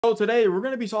So today we're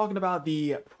going to be talking about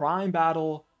the Prime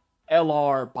Battle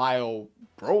LR Bio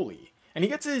Broly. And he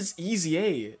gets his Easy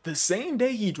A the same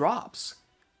day he drops.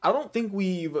 I don't think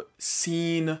we've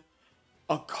seen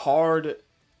a card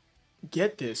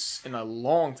get this in a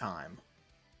long time.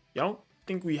 I don't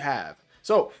think we have.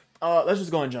 So, let's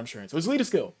just go and jump straight in. So his leader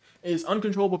skill is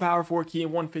Uncontrollable Power 4 key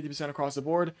and 150% across the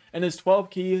board. And his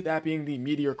 12 key, that being the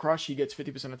Meteor Crush, he gets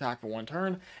 50% attack for one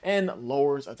turn and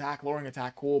lowers attack. Lowering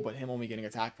attack, cool, but him only getting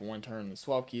attack for one turn in his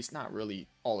 12 key is not really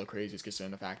all the craziest considering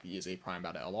the fact that he is a Prime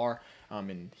Battle LR.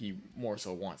 And he more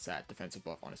so wants that defensive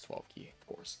buff on his 12 key, of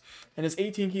course. And his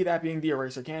 18 key, that being the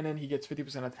Eraser Cannon, he gets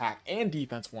 50% attack and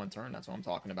defense one turn. That's what I'm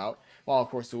talking about. While, of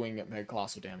course, doing Mega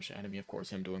Colossal damage to enemy. Of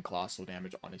course, him doing Colossal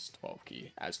damage on his 12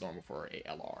 key, as normal for a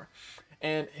LR.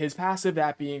 And his passive,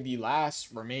 that being the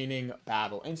last remaining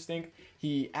Battle Instinct,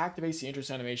 he activates the interest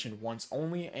animation once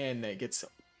only, and it gets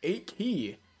 8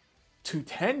 key to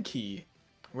 10 key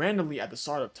randomly at the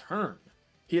start of turn.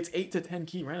 He gets 8 to 10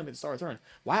 key randomly at the start of turn.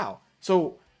 Wow.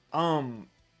 So, I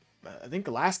think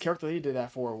the last character he did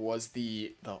that for was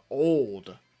the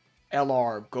old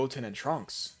LR Goten and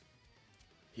Trunks.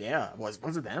 Yeah, was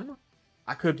it them?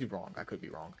 I could be wrong.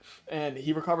 And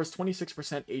he recovers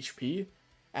 26% HP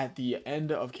at the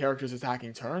end of character's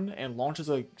attacking turn and launches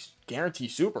a guarantee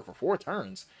super for 4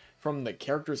 turns from the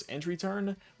character's entry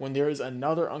turn when there is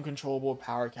another uncontrollable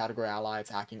power category ally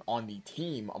attacking on the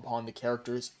team upon the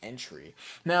character's entry.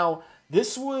 Now,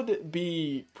 this would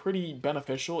be pretty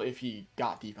beneficial if he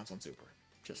got defense on super.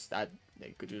 Just that,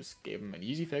 they could just give him an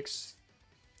easy fix.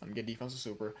 Get defense on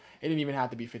super. It didn't even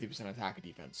have to be 50% attack and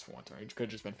defense for one turn. It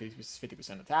could have just been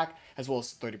 50% attack as well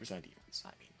as 30% defense. I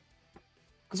mean,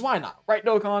 because why not? Right,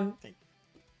 Dokkan?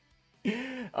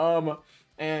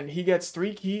 And he gets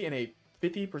 3 key and a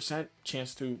 50%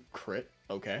 chance to crit.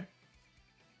 Okay.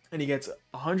 And he gets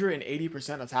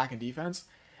 180% attack and defense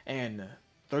and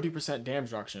 30%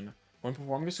 damage reduction when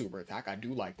performing a super attack. I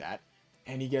do like that.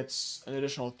 And he gets an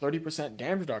additional 30%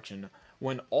 damage reduction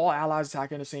when all allies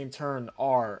attacking the same turn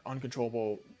are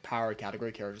uncontrollable power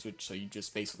category characters, which so you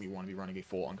just basically want to be running a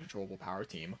full uncontrollable power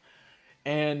team.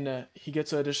 And he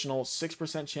gets an additional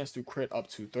 6% chance to crit up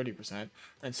to 30%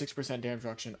 and 6% damage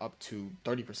reduction up to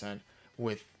 30%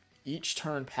 with each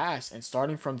turn pass. And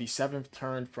starting from the 7th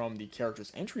turn from the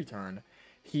character's entry turn,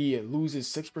 he loses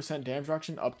 6% damage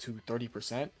reduction up to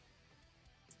 30%.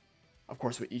 Of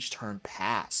course, with each turn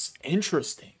pass.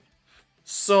 Interesting.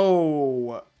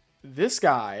 So this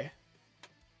guy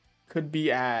could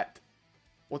be at,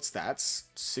 what's that?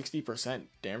 60%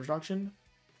 damage reduction.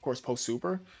 Of course, post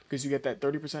super, because you get that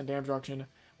 30% damage reduction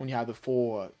when you have the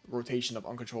full rotation of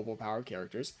uncontrollable power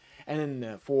characters. And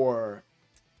then for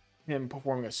him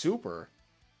performing a super,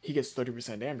 he gets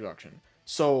 30% damage reduction.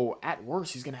 So at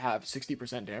worst, he's gonna have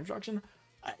 60% damage reduction.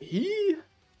 He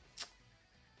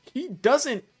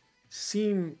doesn't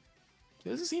seem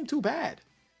too bad.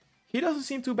 He doesn't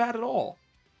seem too bad at all.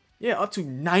 Yeah, up to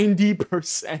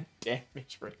 90%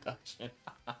 damage reduction.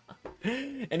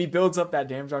 And he builds up that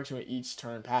damage reduction with each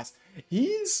turn pass.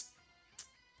 He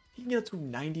can get up to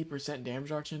 90% damage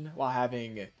reduction while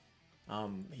having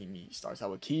he starts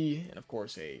out with key and of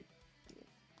course a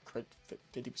crit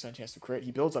 50% chance to crit.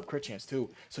 He builds up crit chance too.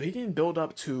 So he can build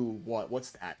up to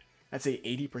what's that? That's a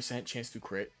 80% chance to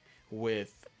crit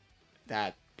with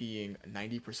that being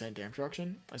 90% damage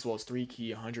reduction, as well as 3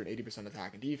 key, 180%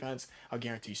 attack and defense, a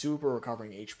guarantee super,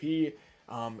 recovering HP.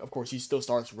 Of course, he still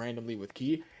starts randomly with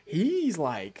key. He's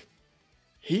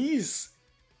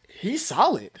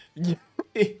solid.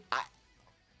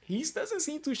 He doesn't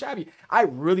seem too shabby. I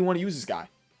really want to use this guy.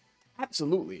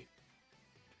 Absolutely.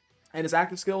 And his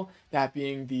active skill, that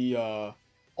being the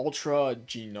Ultra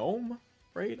Genome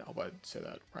Ray. I hope I said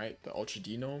that right. The Ultra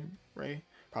Genome Ray.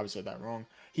 Probably said that wrong.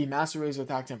 He master raises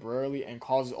attack temporarily and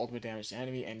causes ultimate damage to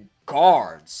enemy and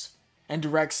guards and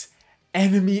directs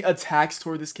enemy attacks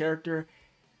toward this character.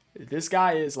 This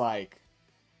guy is like,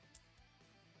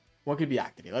 what could be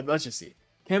activated? Let's just see.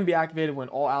 Can be activated when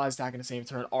all allies attacking the same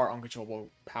turn are uncontrollable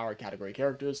power category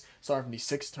characters, starting from the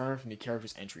 6th turn from the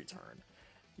character's entry turn.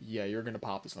 Yeah, you're going to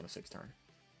pop this on the 6th turn.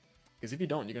 Because if you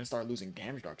don't, you're going to start losing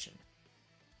damage reduction.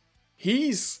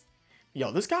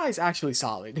 Yo, this guy is actually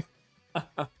solid.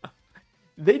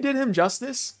 They did him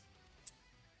justice.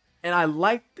 And I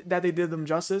liked that they did him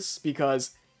justice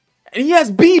because... And he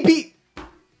has BB...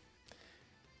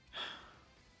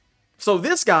 So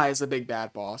this guy is a big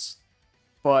bad boss.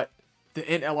 But the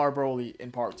LR Broly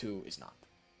in part 2 is not.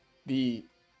 The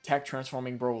tech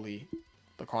transforming Broly,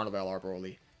 the Carnival LR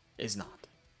Broly, is not.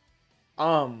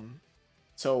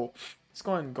 So let's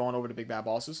go ahead and go on over to big bad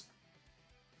bosses.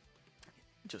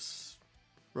 Just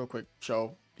real quick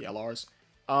show the LRs.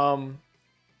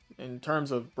 In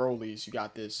terms of Broly's, you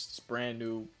got this brand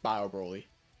new Bio Broly.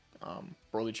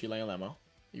 Broly, Chile, and Lemo.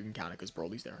 You can count it because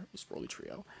Broly's there. It's Broly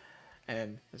Trio.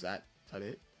 And is that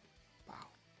it? Wow.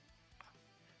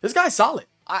 This guy's solid.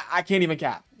 I can't even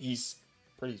cap. He's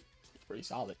pretty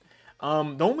solid.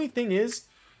 The only thing is,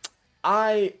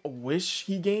 I wish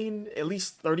he gained at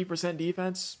least 30%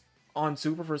 defense on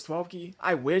Super for his 12 key.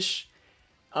 I wish.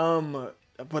 But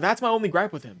that's my only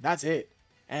gripe with him. That's it.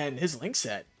 And his link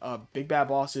set, Big Bad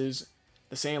Bosses,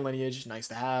 the Saiyan Lineage, nice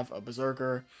to have, a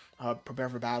Berserker, Prepare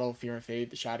for Battle, Fear and Faith,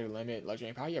 the Shadow Limit,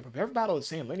 Legendary Power. Yeah, Prepare for Battle, the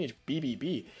Saiyan Lineage,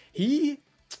 BBB. He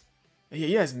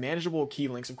has manageable key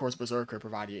links. Of course, Berserker,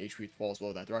 provided your HP falls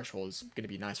below that threshold, is going to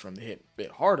be nice for him to hit a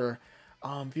bit harder.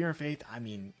 Fear and Faith, I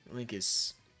mean, Link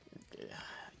is...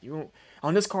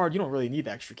 on this card, you don't really need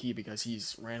the extra key because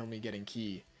he's randomly getting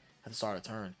key at the start of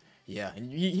turn. Yeah,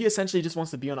 and he essentially just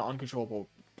wants to be on an uncontrollable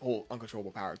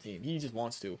power team. He just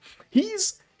wants to.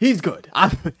 He's good.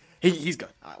 He's good.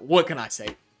 What can I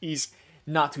say? He's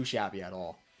not too shabby at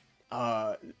all.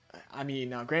 I mean,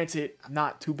 now granted, I'm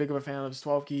not too big of a fan of his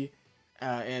 12 key.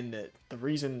 And the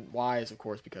reason why is, of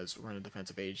course, because we're in a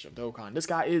defensive age of Dokkan. This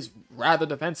guy is rather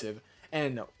defensive.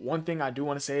 And one thing I do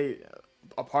want to say,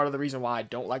 a part of the reason why I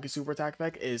don't like his super attack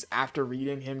effect is after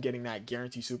reading him getting that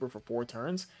guarantee super for 4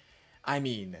 turns, I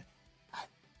mean,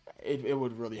 it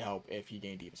would really help if he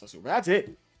gained defense on super. That's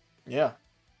it. Yeah.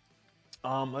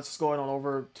 Let's just go on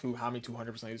over to how many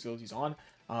 200% leader skills he's on.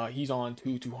 He's on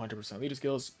 200% leader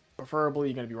skills. Preferably,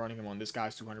 you're going to be running him on this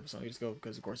guy's 200% leader skill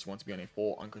because, of course, he wants to be on a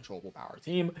full uncontrollable power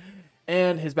team.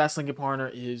 And his best linking partner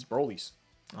is Broly's.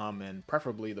 And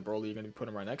preferably, the Broly you're going to be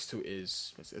putting right next to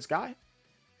is this guy.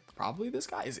 Probably this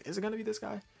guy. Is it going to be this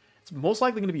guy? It's most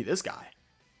likely going to be this guy.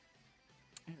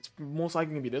 It's most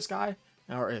likely going to be this guy.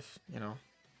 Or if, you know,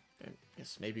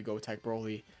 yes, maybe go Tech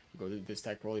Broly, go to this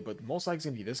Tech Broly, but most likely it's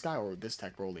going to be this guy or this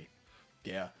Tech Broly.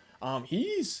 Yeah.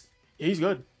 He's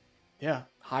good. Yeah.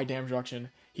 High damage reduction.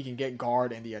 He can get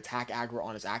guard and the attack aggro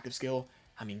on his active skill.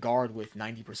 I mean, guard with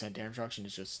 90% damage reduction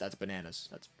is just, that's bananas.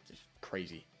 That's just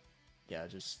crazy. Yeah,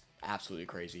 just absolutely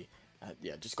crazy.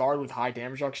 Yeah, just guard with high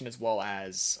damage reduction as well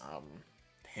as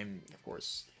him, of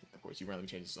course, he randomly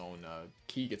changes his own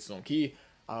key, gets his own key,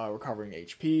 recovering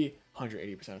HP,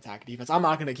 180% attack and defense. I'm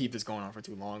not going to keep this going on for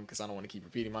too long because I don't want to keep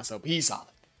repeating myself, but he's solid.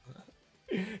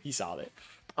 He's solid.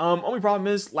 Only problem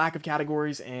is lack of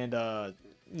categories and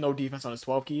no defense on his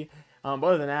 12 key. But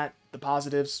other than that, the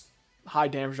positives, high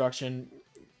damage reduction,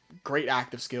 great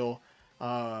active skill.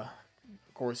 Of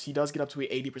course, he does get up to an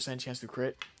 80% chance to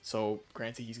crit. So,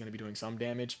 granted, he's going to be doing some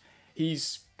damage.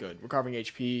 He's good. Recovering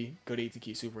HP, good 18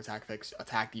 key super attack effects,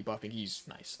 attack debuffing. He's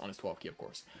nice on his 12 key, of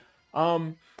course.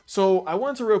 So, I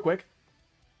wanted to real quick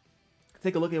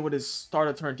take a look at what his start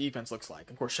of turn defense looks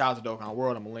like. Of course, shout out to Dokkan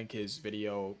World. I'm going to link his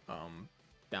video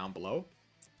down below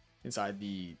inside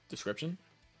the description.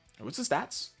 What's his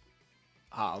stats?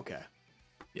 Ah, okay.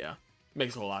 Yeah.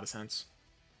 Makes a whole lot of sense.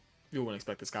 You wouldn't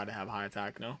expect this guy to have high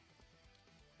attack, no?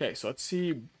 Okay, so let's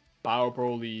see Bio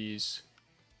Broly's...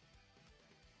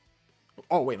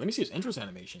 Oh, wait, let me see his interest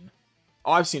animation.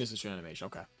 Oh, I've seen his interest animation.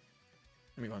 Okay.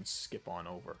 Let me go and skip on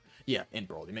over. Yeah, in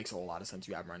Broly. Makes a whole lot of sense.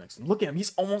 You have him right next to him. Look at him.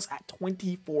 He's almost at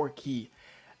 24 key.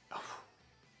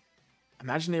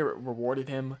 Imagine they rewarded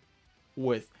him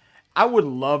with... I would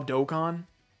love Dokkan.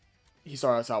 He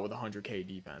started us out with 100k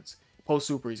defense. Post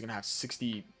super, he's going to have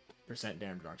 60%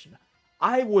 damage reduction.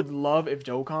 I would love if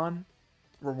Dokkan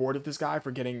rewarded this guy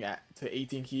for getting to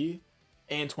 18 key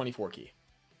and 24 key.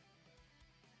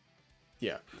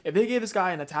 Yeah. If they gave this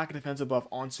guy an attack and defensive buff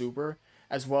on super,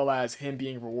 as well as him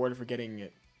being rewarded for getting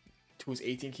to his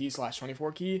 18 key /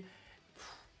 24 key,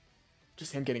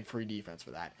 just him getting free defense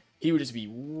for that, he would just be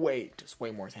way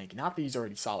more tanky. Not that he's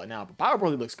already solid now, but Bio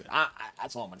Broly looks good.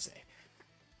 That's all I'm going to say.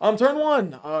 Turn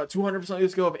 1, 200% leader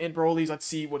skill of Int Broly's. Let's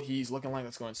see what he's looking like.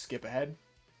 Let's go and skip ahead.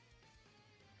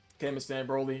 Okay, Mr.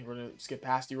 Broly, we're going to skip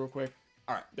past you real quick.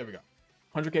 All right, there we go.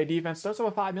 100k defense, starts off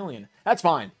with 5 million. That's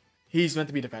fine. He's meant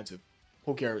to be defensive.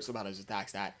 Who cares about his attack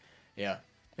stat? Yeah.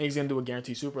 And he's going to do a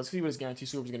guarantee super. Let's see what his guarantee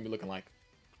super is going to be looking like.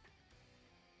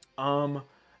 And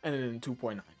then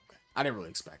 2.9. Okay. I didn't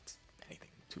really expect anything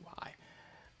too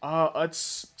high.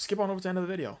 Let's skip on over to the end of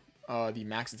the video. The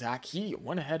max attack, he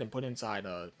went ahead and put inside,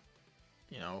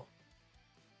 you know,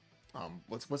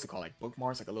 what's it called? Like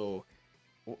bookmarks, like a little,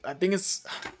 I think it's,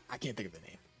 I can't think of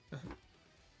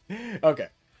the name. Okay.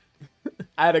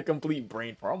 I had a complete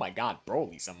brain fart. Oh my god,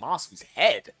 Broly, Zamasu's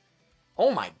head.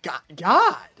 Oh my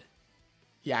god.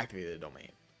 He activated the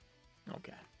domain.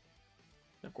 Okay.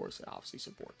 And of course, it obviously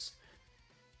supports.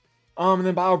 And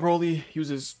then Bio Broly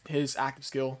uses his active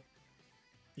skill.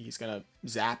 He's gonna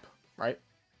zap, right?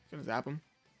 Gonna zap him.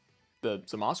 The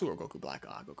Zamasu or Goku Black?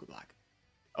 Ah, Goku Black.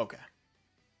 Okay.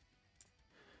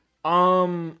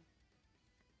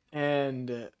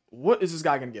 And what is this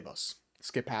guy gonna give us?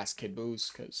 Skip past Kid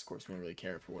Boo's, because of course we don't really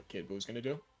care for what Kid Boo's gonna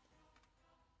do.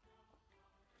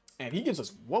 And he gives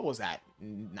us, what was that?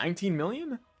 19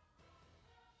 million?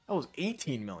 That was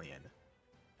 18 million.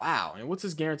 Wow. And what's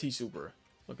his guarantee super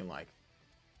looking like?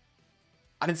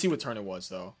 I didn't see what turn it was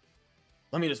though.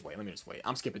 Let me just wait.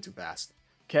 I'm skipping too fast.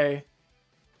 Okay.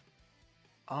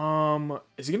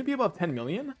 Is he gonna be above 10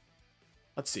 million?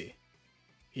 Let's see.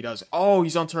 He does. Oh,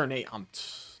 he's on turn 8. I'm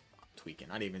tweaking.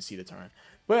 I didn't even see the turn.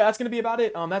 But yeah, that's gonna be about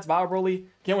it. That's Bio Broly.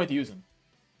 Can't wait to use him.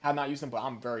 Have not used him, but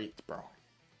I'm very, bro.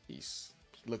 He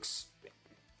looks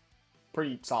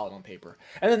pretty solid on paper.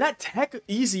 And then that Tech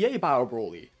EZA Bio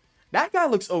Broly. That guy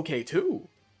looks okay too.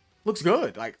 Looks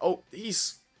good. Like, oh,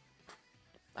 he's.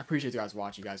 I appreciate you guys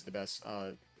watching. You guys are the best.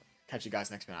 Catch you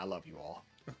guys next minute. I love you all.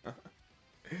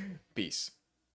 Peace.